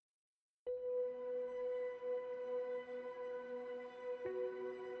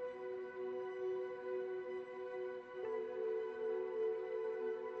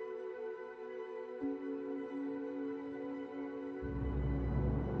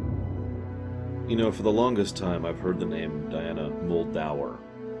You know, for the longest time, I've heard the name Diana Muldaur,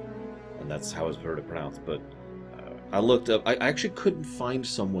 and that's how I've heard it pronounced, but I looked up, I actually couldn't find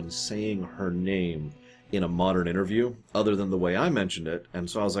someone saying her name in a modern interview, other than the way I mentioned it, and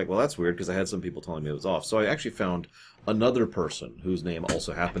so I was like, well, that's weird, because I had some people telling me it was off. So I actually found another person whose name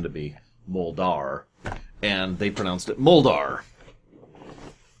also happened to be Muldaur, and they pronounced it Muldar.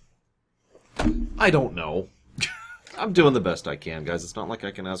 I don't know. I'm doing the best I can, guys. It's not like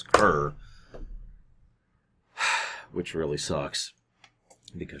I can ask her, which really sucks,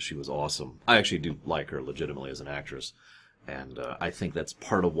 because she was awesome. I actually do like her legitimately as an actress, and I think that's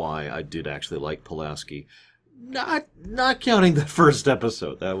part of why I did actually like Pulaski. Not counting the first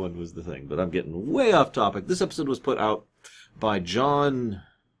episode. That one was the thing, but I'm getting way off topic. This episode was put out by John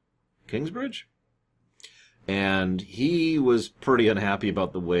Kingsbridge, and he was pretty unhappy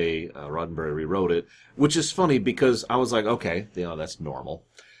about the way Roddenberry rewrote it, which is funny because I was like, okay, you know, that's normal.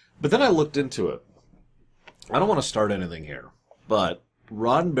 But then I looked into it. I don't want to start anything here, but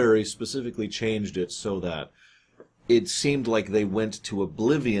Roddenberry specifically changed it so that it seemed like they went to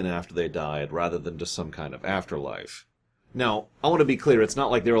oblivion after they died rather than to some kind of afterlife. Now, I want to be clear, it's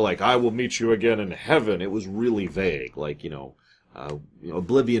not like they were like, I will meet you again in heaven. It was really vague. Like,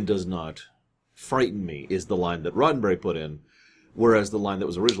 oblivion does not frighten me is the line that Roddenberry put in, whereas the line that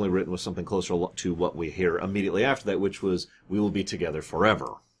was originally written was something closer to what we hear immediately after that, which was, we will be together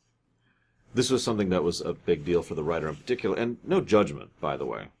forever. This was something that was a big deal for the writer in particular, and no judgment, by the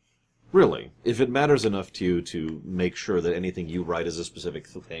way. Really, if it matters enough to you to make sure that anything you write is a specific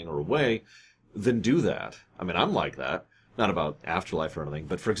thing or way, then do that. I mean, I'm like that. Not about Afterlife or anything,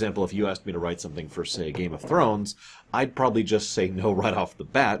 but for example, if you asked me to write something for, say, Game of Thrones, I'd probably just say no right off the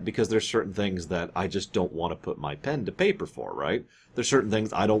bat, because there's certain things that I just don't want to put my pen to paper for, right? There's certain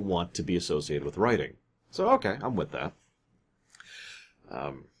things I don't want to be associated with writing. So, okay, I'm with that.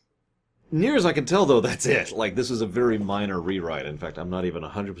 Near as I can tell, though, that's it. Like, this was a very minor rewrite. In fact, I'm not even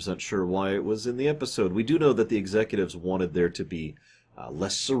 100% sure why it was in the episode. We do know that the executives wanted there to be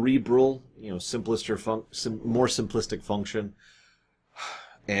less cerebral, more simplistic function.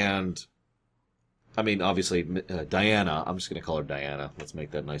 And, I mean, obviously, Diana, I'm just going to call her Diana, let's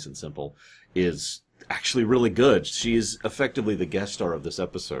make that nice and simple, is actually really good. She is effectively the guest star of this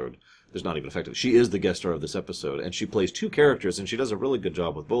episode. There's not even effective. She is the guest star of this episode, and she plays two characters, and she does a really good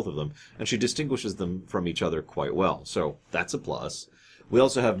job with both of them, and she distinguishes them from each other quite well. So that's a plus. We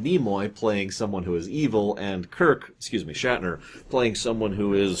also have Nimoy playing someone who is evil, and Shatner, playing someone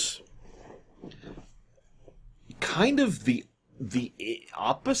who is kind of the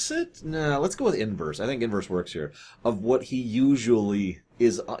opposite? Nah, let's go with inverse. I think inverse works here. Of what he usually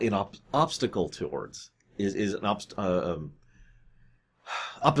is an obstacle towards. Is an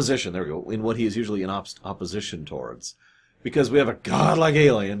opposition, there we go, in what he is usually in opposition towards. Because we have a godlike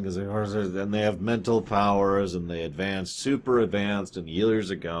alien, and they have mental powers, and they advanced, super advanced, and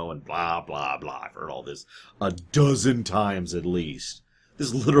years ago, and blah, blah, blah. I've heard all this a dozen times at least.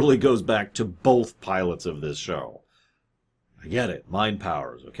 This literally goes back to both pilots of this show. I get it, mind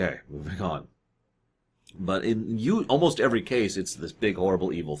powers, okay, moving on. But in almost every case, it's this big,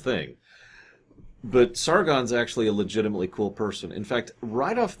 horrible, evil thing. But Sargon's actually a legitimately cool person. In fact,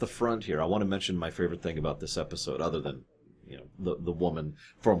 right off the front here, I want to mention my favorite thing about this episode, other than, the woman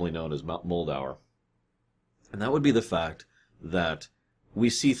formerly known as Muldaur. And that would be the fact that we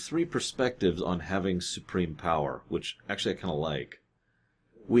see three perspectives on having supreme power, which actually I kind of like.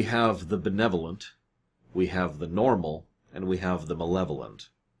 We have the benevolent, we have the normal, and we have the malevolent.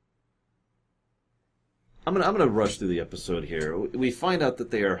 I'm gonna rush through the episode here. We find out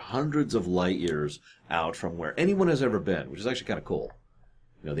that they are hundreds of light years out from where anyone has ever been, which is actually kind of cool.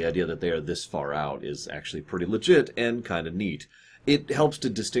 The idea that they are this far out is actually pretty legit and kind of neat. It helps to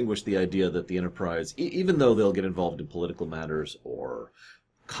distinguish the idea that the Enterprise, even though they'll get involved in political matters or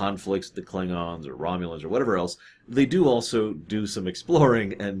conflicts with the Klingons or Romulans or whatever else, they do also do some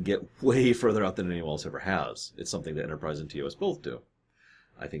exploring and get way further out than anyone else ever has. It's something that Enterprise and TOS both do.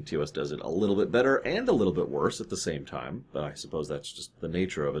 I think TOS does it a little bit better and a little bit worse at the same time, but I suppose that's just the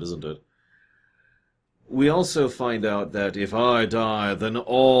nature of it, isn't it? We also find out that if I die, then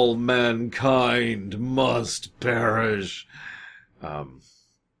all mankind must perish. So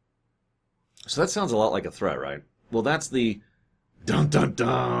that sounds a lot like a threat, right? Well, that's the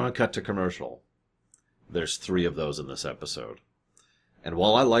dun-dun-dun cut to commercial. There's 3 of those in this episode. And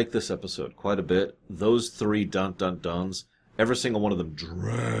while I like this episode quite a bit, those 3 dun-dun-duns, every single one of them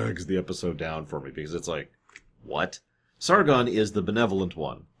drags the episode down for me, because it's like, what? Sargon is the benevolent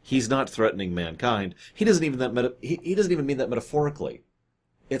one. He's not threatening mankind. He doesn't even mean that metaphorically.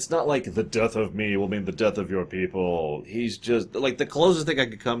 It's not like the death of me will mean the death of your people. He's just, like, the closest thing I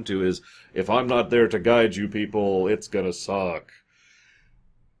could come to is, if I'm not there to guide you people, it's gonna suck.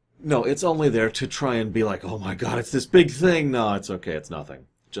 No, it's only there to try and be like, oh my god, it's this big thing. No, it's okay, it's nothing.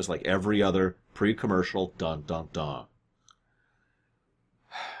 Just like every other pre-commercial dun dun dun.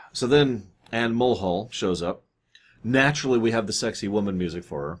 So then Anne Mulhall shows up. Naturally, we have the sexy woman music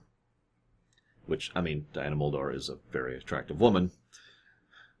for her. Which, I mean, Diana Muldaur is a very attractive woman.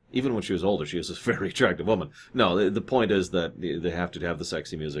 Even when she was older, she was a very attractive woman. No, the point is that they have to have the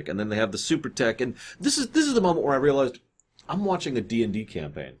sexy music. And then they have the super tech. And this is the moment where I realized I'm watching a D&D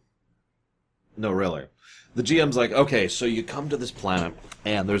campaign. No, really. The GM's like, okay, so you come to this planet,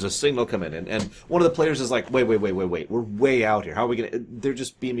 and there's a signal coming in. And one of the players is like, wait. We're way out here. How are we going to... They're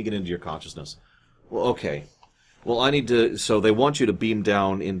just beaming it into your consciousness. Well, okay. Well, I need to... So they want you to beam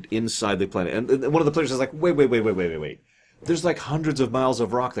down inside the planet. And one of the players is like, wait. There's like hundreds of miles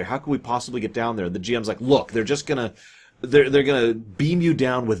of rock there. How can we possibly get down there? And the GM's like, look, they're just gonna... They're gonna beam you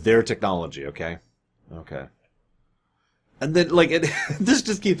down with their technology, okay? Okay. And then, like, this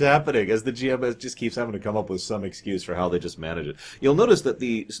just keeps happening as the GM just keeps having to come up with some excuse for how they just manage it. You'll notice that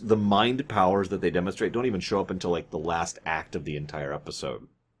the mind powers that they demonstrate don't even show up until, like, the last act of the entire episode.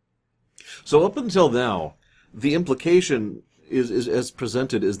 So up until now, the implication is as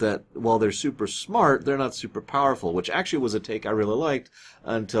presented is that while they're super smart, they're not super powerful, which actually was a take I really liked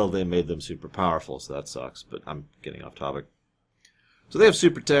until they made them super powerful, so that sucks, but I'm getting off topic. So they have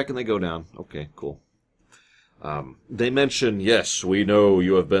super tech and they go down. Okay, cool. They mention, yes, we know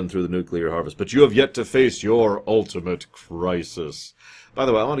you have been through the nuclear harvest, but you have yet to face your ultimate crisis. By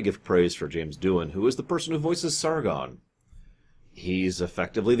the way, I want to give praise for James Doohan, who is the person who voices Sargon. He's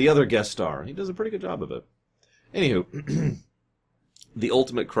effectively the other guest star. He does a pretty good job of it. Anywho, the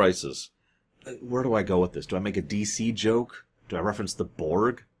ultimate crisis. Where do I go with this? Do I make a DC joke? Do I reference the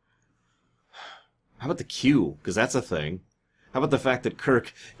Borg? How about the Q? Because that's a thing. How about the fact that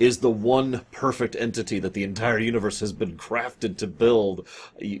Kirk is the one perfect entity that the entire universe has been crafted to build?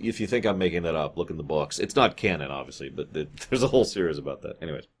 If you think I'm making that up, look in the books. It's not canon, obviously, but there's a whole series about that.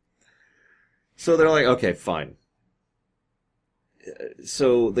 Anyways. So they're like, okay, fine.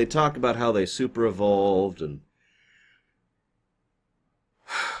 So they talk about how they super evolved and...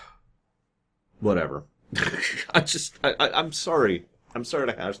 Whatever. I'm sorry. I'm sorry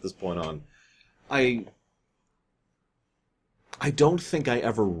to hash this point on. I don't think I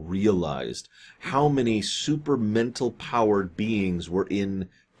ever realized how many super mental powered beings were in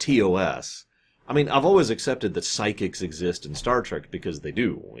TOS. I mean, I've always accepted that psychics exist in Star Trek because they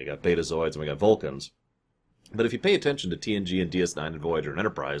do. We got Betazoids and we got Vulcans. But if you pay attention to TNG and DS9 and Voyager and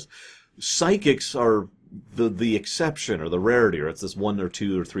Enterprise, psychics are the exception or the rarity, or it's this 1 or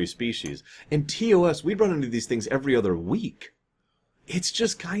 2 or 3 species. In TOS, we run into these things every other week. It's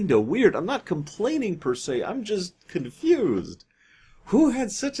just kind of weird. I'm not complaining per se. I'm just confused. Who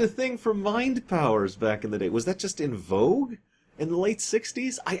had such a thing for mind powers back in the day? Was that just in vogue in the late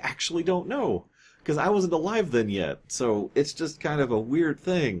 60s? I actually don't know, because I wasn't alive then yet. So it's just kind of a weird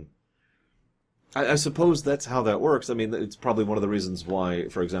thing. I suppose that's how that works. I mean, it's probably one of the reasons why,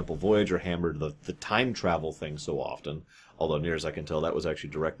 for example, Voyager hammered the time travel thing so often. Although, near as I can tell, that was actually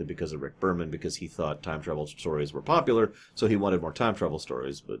directly because of Rick Berman, because he thought time travel stories were popular, so he wanted more time travel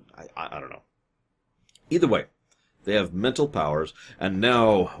stories, but I don't know. Either way, they have mental powers, and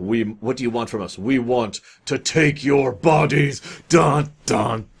now what do you want from us? We want to take your bodies! Dun,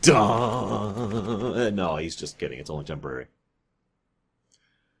 dun, dun! No, he's just kidding. It's only temporary.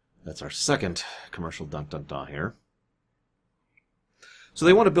 That's our second commercial dun-dun-dun here. So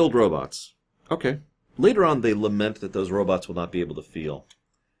they want to build robots. Okay. Later on, they lament that those robots will not be able to feel.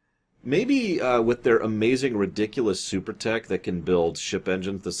 Maybe with their amazing, ridiculous super tech that can build ship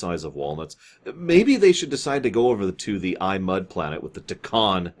engines the size of walnuts, maybe they should decide to go over to the iMud planet with the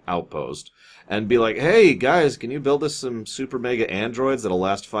Takan outpost and be like, hey, guys, can you build us some super mega androids that'll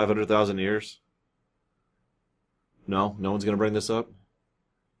last 500,000 years? No? No one's going to bring this up?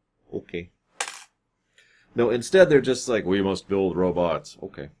 Okay. No, instead they're just like, we must build robots.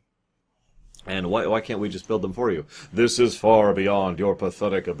 Okay. And why can't we just build them for you? This is far beyond your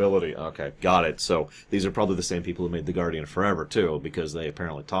pathetic ability. Okay, got it. So these are probably the same people who made The Guardian Forever, too, because they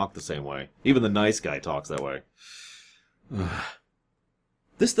apparently talk the same way. Even the nice guy talks that way.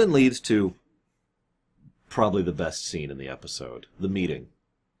 This then leads to probably the best scene in the episode, the meeting.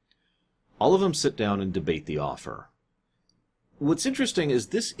 All of them sit down and debate the offer. What's interesting is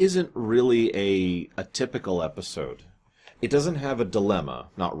this isn't really a typical episode. It doesn't have a dilemma,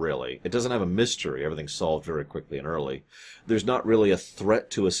 not really. It doesn't have a mystery, everything's solved very quickly and early. There's not really a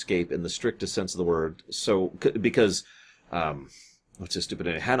threat to escape in the strictest sense of the word, so because what's his stupid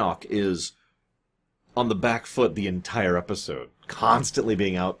name? Hanok is on the back foot the entire episode, constantly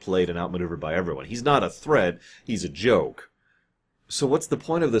being outplayed and outmaneuvered by everyone. He's not a threat, he's a joke. So what's the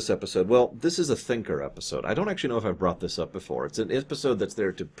point of this episode? Well, this is a thinker episode. I don't actually know if I've brought this up before. It's an episode that's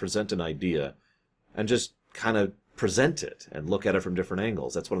there to present an idea and just kind of present it and look at it from different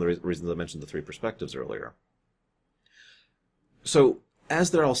angles. That's one of the reasons I mentioned the three perspectives earlier. So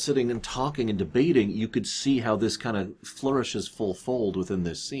as they're all sitting and talking and debating, you could see how this kind of flourishes full fold within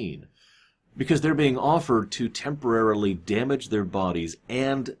this scene. Because they're being offered to temporarily damage their bodies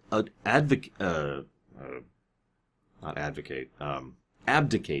and abdicate,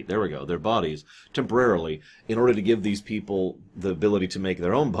 there we go, their bodies temporarily in order to give these people the ability to make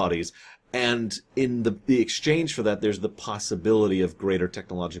their own bodies. And in the exchange for that, there's the possibility of greater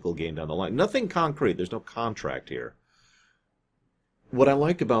technological gain down the line. Nothing concrete. There's no contract here. What I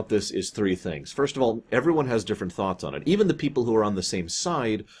like about this is three things. First of all, everyone has different thoughts on it. Even the people who are on the same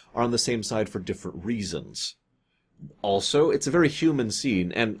side are on the same side for different reasons. Also, it's a very human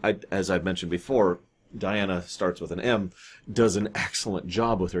scene, and as I've mentioned before, Diana starts with an M, does an excellent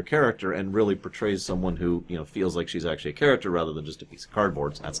job with her character, and really portrays someone who, feels like she's actually a character rather than just a piece of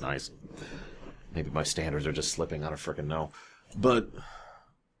cardboard. So that's nice. Maybe my standards are just slipping, I don't frickin' know. But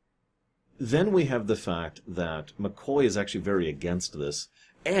then we have the fact that McCoy is actually very against this,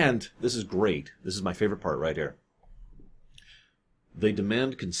 and this is great. This is my favorite part right here. They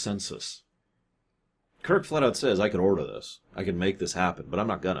demand consensus. Kirk flat out says, I can order this. I can make this happen, but I'm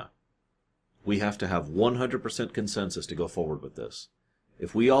not gonna. We have to have 100% consensus to go forward with this.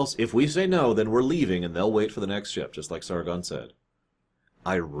 If we say no, then we're leaving and they'll wait for the next ship, just like Sargon said.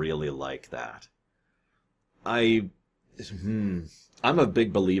 I really like that. I'm a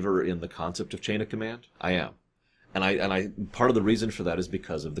big believer in the concept of chain of command. I am. And I part of the reason for that is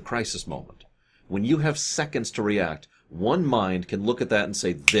because of the crisis moment. When you have seconds to react, one mind can look at that and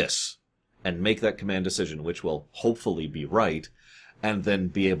say this, and make that command decision, which will hopefully be right, and then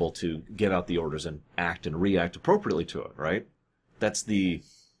be able to get out the orders and act and react appropriately to it, right? That's the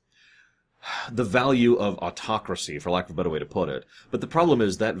value of autocracy, for lack of a better way to put it. But the problem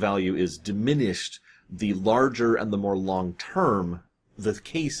is that value is diminished the larger and the more long-term the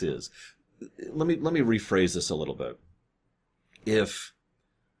case is. Let me rephrase this a little bit. If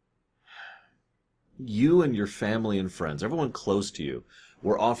you and your family and friends, everyone close to you,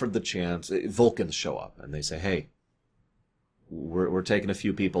 were offered the chance, Vulcans show up and they say, hey, we're taking a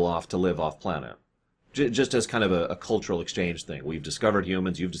few people off to live off planet. Just as kind of a cultural exchange thing. We've discovered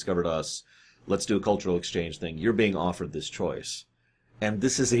humans, you've discovered us. Let's do a cultural exchange thing. You're being offered this choice. And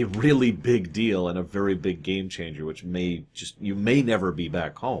this is a really big deal and a very big game changer, which you may never be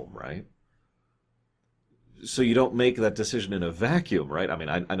back home, right? So you don't make that decision in a vacuum, right? I mean,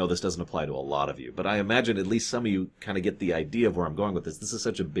 I know this doesn't apply to a lot of you, but I imagine at least some of you kind of get the idea of where I'm going with this. This is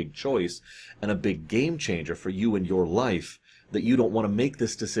such a big choice and a big game changer for you and your life that you don't want to make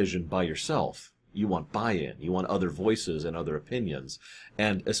this decision by yourself. You want buy-in. You want other voices and other opinions.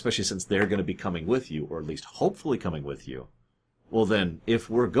 And especially since they're going to be coming with you, or at least hopefully coming with you. Well then, if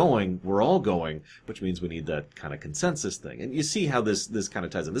we're going, we're all going, which means we need that kind of consensus thing. And you see how this kind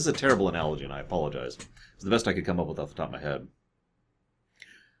of ties in. This is a terrible analogy, and I apologize. It's the best I could come up with off the top of my head.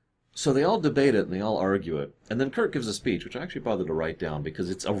 So they all debate it, and they all argue it. And then Kirk gives a speech, which I actually bothered to write down, because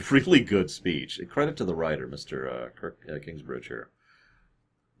it's a really good speech. Credit to the writer, Mr. Kirk Kingsbridge here.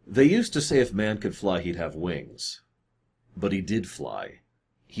 They used to say if man could fly, he'd have wings. But he did fly.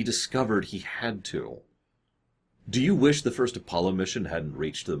 He discovered he had to. Do you wish the first Apollo mission hadn't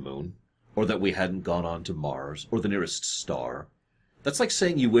reached the moon? Or that we hadn't gone on to Mars, or the nearest star? That's like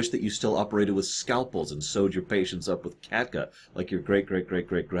saying you wish that you still operated with scalpels and sewed your patients up with catgut like your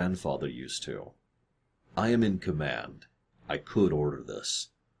great-great-great-great-grandfather used to. I am in command. I could order this.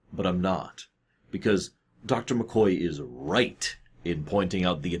 But I'm not. Because Dr. McCoy is right in pointing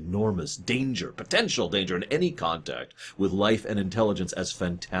out the enormous danger, potential danger in any contact with life and intelligence as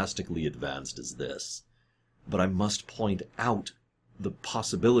fantastically advanced as this. But I must point out the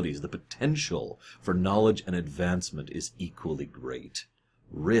possibilities, the potential for knowledge and advancement is equally great.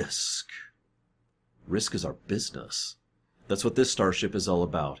 Risk. Risk is our business. That's what this starship is all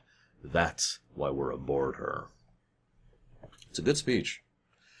about. That's why we're aboard her. It's a good speech.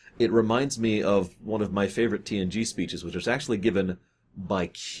 It reminds me of one of my favorite TNG speeches, which was actually given by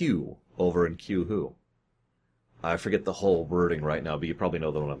Q over in Q Who. I forget the whole wording right now, but you probably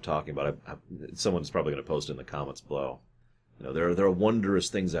know the one I'm talking about. Someone's probably going to post it in the comments below. You know, there are wondrous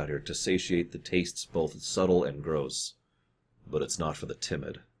things out here to satiate the tastes both subtle and gross, but it's not for the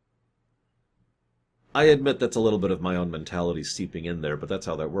timid. I admit that's a little bit of my own mentality seeping in there, but that's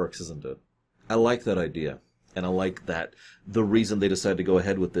how that works, isn't it? I like that idea. And I like that the reason they decided to go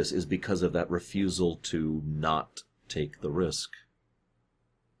ahead with this is because of that refusal to not take the risk.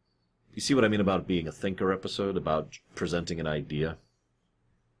 You see what I mean about being a thinker episode, about presenting an idea?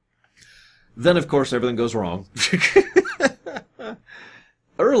 Then, of course, everything goes wrong.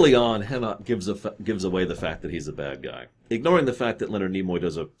 Early on, Henoch gives away the fact that he's a bad guy, ignoring the fact that Leonard Nimoy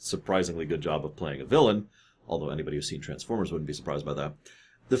does a surprisingly good job of playing a villain, although anybody who's seen Transformers wouldn't be surprised by that.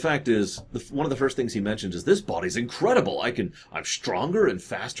 The fact is, one of the first things he mentions is, this body's incredible. I'm stronger and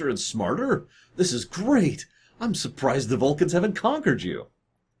faster and smarter. This is great. I'm surprised the Vulcans haven't conquered you.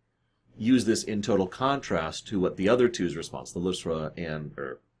 Use this in total contrast to what the other two's response, Thalissa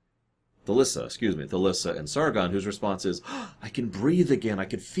and Sargon, whose response is, oh, I can breathe again, I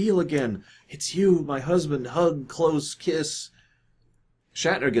can feel again. It's you, my husband, hug, close, kiss.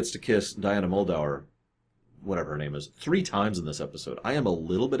 Shatner gets to kiss Diana Muldaur, whatever her name is, 3 times in this episode. I am a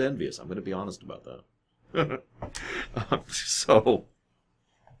little bit envious. I'm going to be honest about that.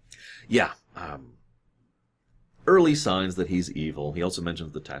 Early signs that he's evil. He also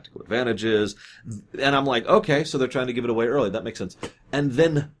mentions the tactical advantages. And I'm like, okay, so they're trying to give it away early. That makes sense. And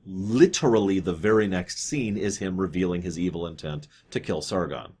then, literally, the very next scene is him revealing his evil intent to kill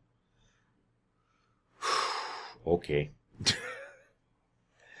Sargon. Okay.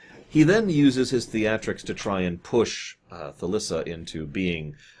 He then uses his theatrics to try and push Thalissa into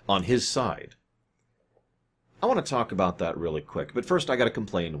being on his side. I want to talk about that really quick, but first I got to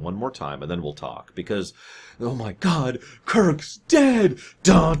complain one more time, and then we'll talk, because, oh my god, Kirk's dead!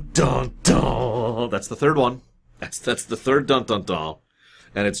 Dun, dun, dun! That's the third one. That's the third dun, dun, dun.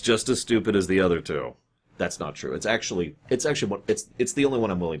 And it's just as stupid as the other two. That's not true. It's the only one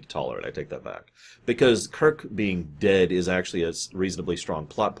I'm willing to tolerate. I take that back. Because Kirk being dead is actually a reasonably strong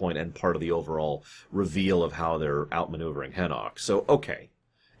plot point and part of the overall reveal of how they're outmaneuvering Henoch. So, okay.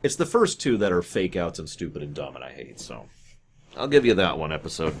 It's the first two that are fake outs and stupid and dumb and I hate, so I'll give you that one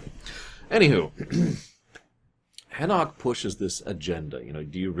episode. Anywho, Henoch pushes this agenda. You know,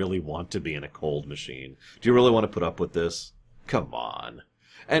 do you really want to be in a cold machine? Do you really want to put up with this? Come on.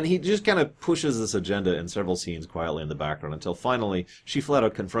 And he just kind of pushes this agenda in several scenes quietly in the background until finally she flat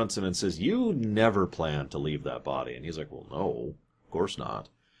out confronts him and says, you never planned to leave that body. And he's like, well, no, of course not.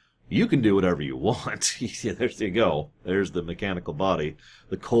 You can do whatever you want. Yeah, there you go. There's the mechanical body.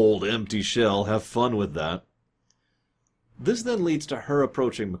 The cold, empty shell. Have fun with that. This then leads to her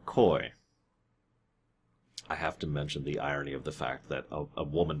approaching McCoy. I have to mention the irony of the fact that a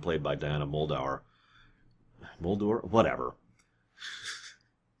woman played by Diana Muldaur, whatever,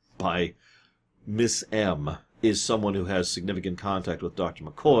 by Miss M, is someone who has significant contact with Dr.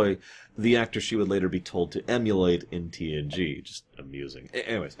 McCoy, the actor she would later be told to emulate in TNG. Just amusing.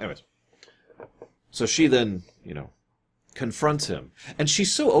 Anyways. So she then, confronts him. And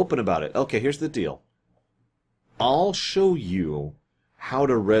she's so open about it. Okay, here's the deal. I'll show you how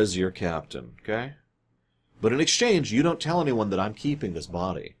to res your captain, okay? But in exchange, you don't tell anyone that I'm keeping this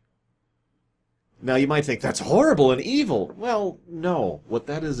body. Now, you might think, that's horrible and evil. Well, no. What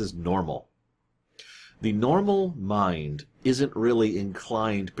that is normal. The normal mind isn't really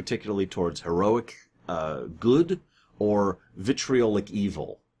inclined particularly towards heroic good or vitriolic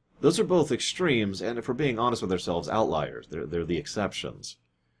evil. Those are both extremes, and if we're being honest with ourselves, outliers. They're the exceptions.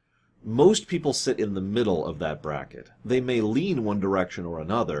 Most people sit in the middle of that bracket. They may lean one direction or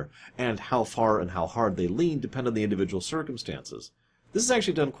another, and how far and how hard they lean depend on the individual circumstances. This is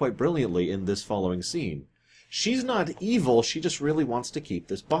actually done quite brilliantly in this following scene. She's not evil, she just really wants to keep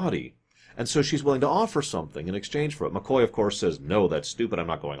this body. And so she's willing to offer something in exchange for it. McCoy, of course, says, no, that's stupid, I'm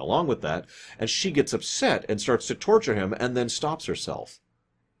not going along with that. And she gets upset and starts to torture him and then stops herself.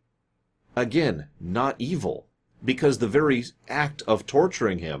 Again, not evil, because the very act of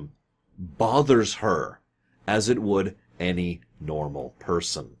torturing him bothers her, as it would any normal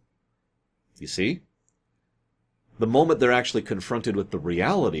person. You see? The moment they're actually confronted with the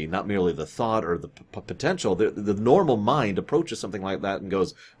reality, not merely the thought or the potential, the normal mind approaches something like that and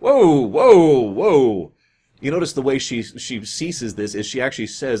goes, whoa, whoa, whoa. You notice the way she ceases this is she actually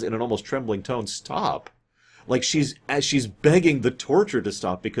says in an almost trembling tone, stop. Like she's begging the torture to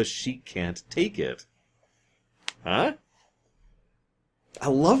stop because she can't take it. Huh? I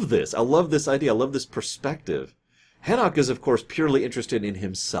love this. I love this idea. I love this perspective. Henoch is, of course, purely interested in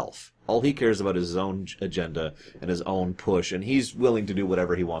himself. All he cares about is his own agenda and his own push, and he's willing to do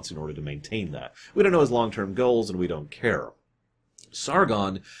whatever he wants in order to maintain that. We don't know his long-term goals, and we don't care.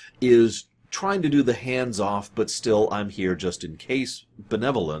 Sargon is trying to do the hands-off, but still, I'm here just in case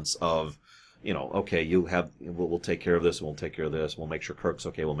benevolence of, okay, we'll take care of this, and we'll take care of this, we'll make sure Kirk's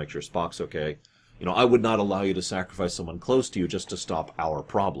okay, we'll make sure Spock's okay. I would not allow you to sacrifice someone close to you just to stop our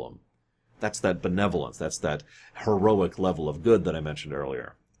problem. That's that benevolence. That's that heroic level of good that I mentioned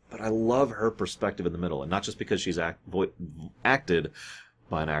earlier. But I love her perspective in the middle, and not just because she's acted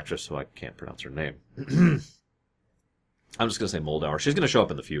by an actress who I can't pronounce her name. I'm just going to say Moldauer. She's going to show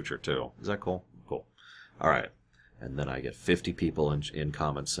up in the future, too. Is that cool? Cool. All right. And then I get 50 people in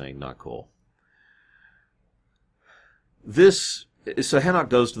comments saying, not cool. So Hanok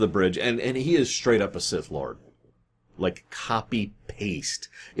goes to the bridge, and he is straight up a Sith Lord. Like, copy-paste.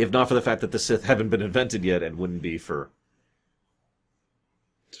 If not for the fact that the Sith haven't been invented yet, and wouldn't be for,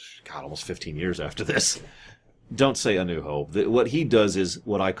 God, almost 15 years after this. Don't say A New Hope. What he does is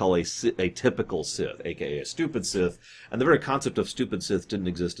what I call a typical Sith, a.k.a. a stupid Sith, and the very concept of stupid Sith didn't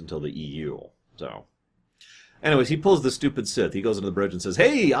exist until the EU. So, anyways, he pulls the stupid Sith. He goes into the bridge and says,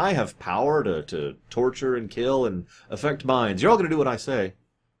 hey, I have power to torture and kill and affect minds. You're all going to do what I say.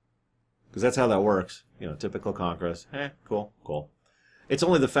 Because that's how that works. You know, typical Conquest. Cool, cool. It's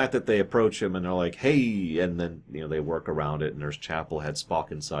only the fact that they approach him and they're like, hey, and then, you know, they work around it, and there's Chapel had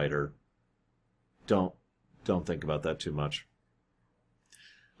Spock inside her. Don't think about that too much.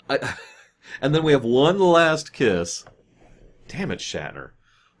 And then we have one last kiss. Damn it, Shatner.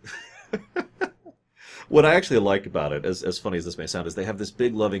 What I actually like about it, as funny as this may sound, is they have this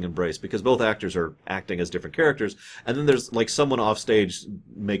big loving embrace because both actors are acting as different characters, and then there's like someone off stage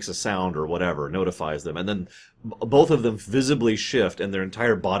makes a sound or whatever, notifies them, and then both of them visibly shift and their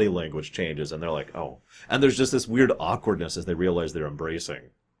entire body language changes, and they're like, oh. And there's just this weird awkwardness as they realize they're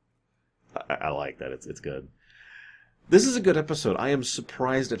embracing. I like that. It's good. This is a good episode. I am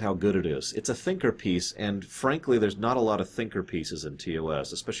surprised at how good it is. It's a thinker piece, and frankly, there's not a lot of thinker pieces in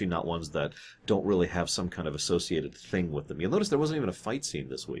TOS, especially not ones that don't really have some kind of associated thing with them. You'll notice there wasn't even a fight scene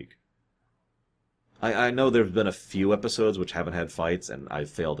this week. I know there have been a few episodes which haven't had fights, and I've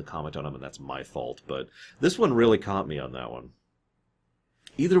failed to comment on them, and that's my fault, but this one really caught me on that one.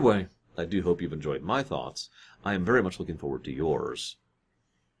 Either way, I do hope you've enjoyed my thoughts. I am very much looking forward to yours,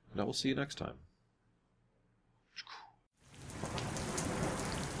 and I will see you next time.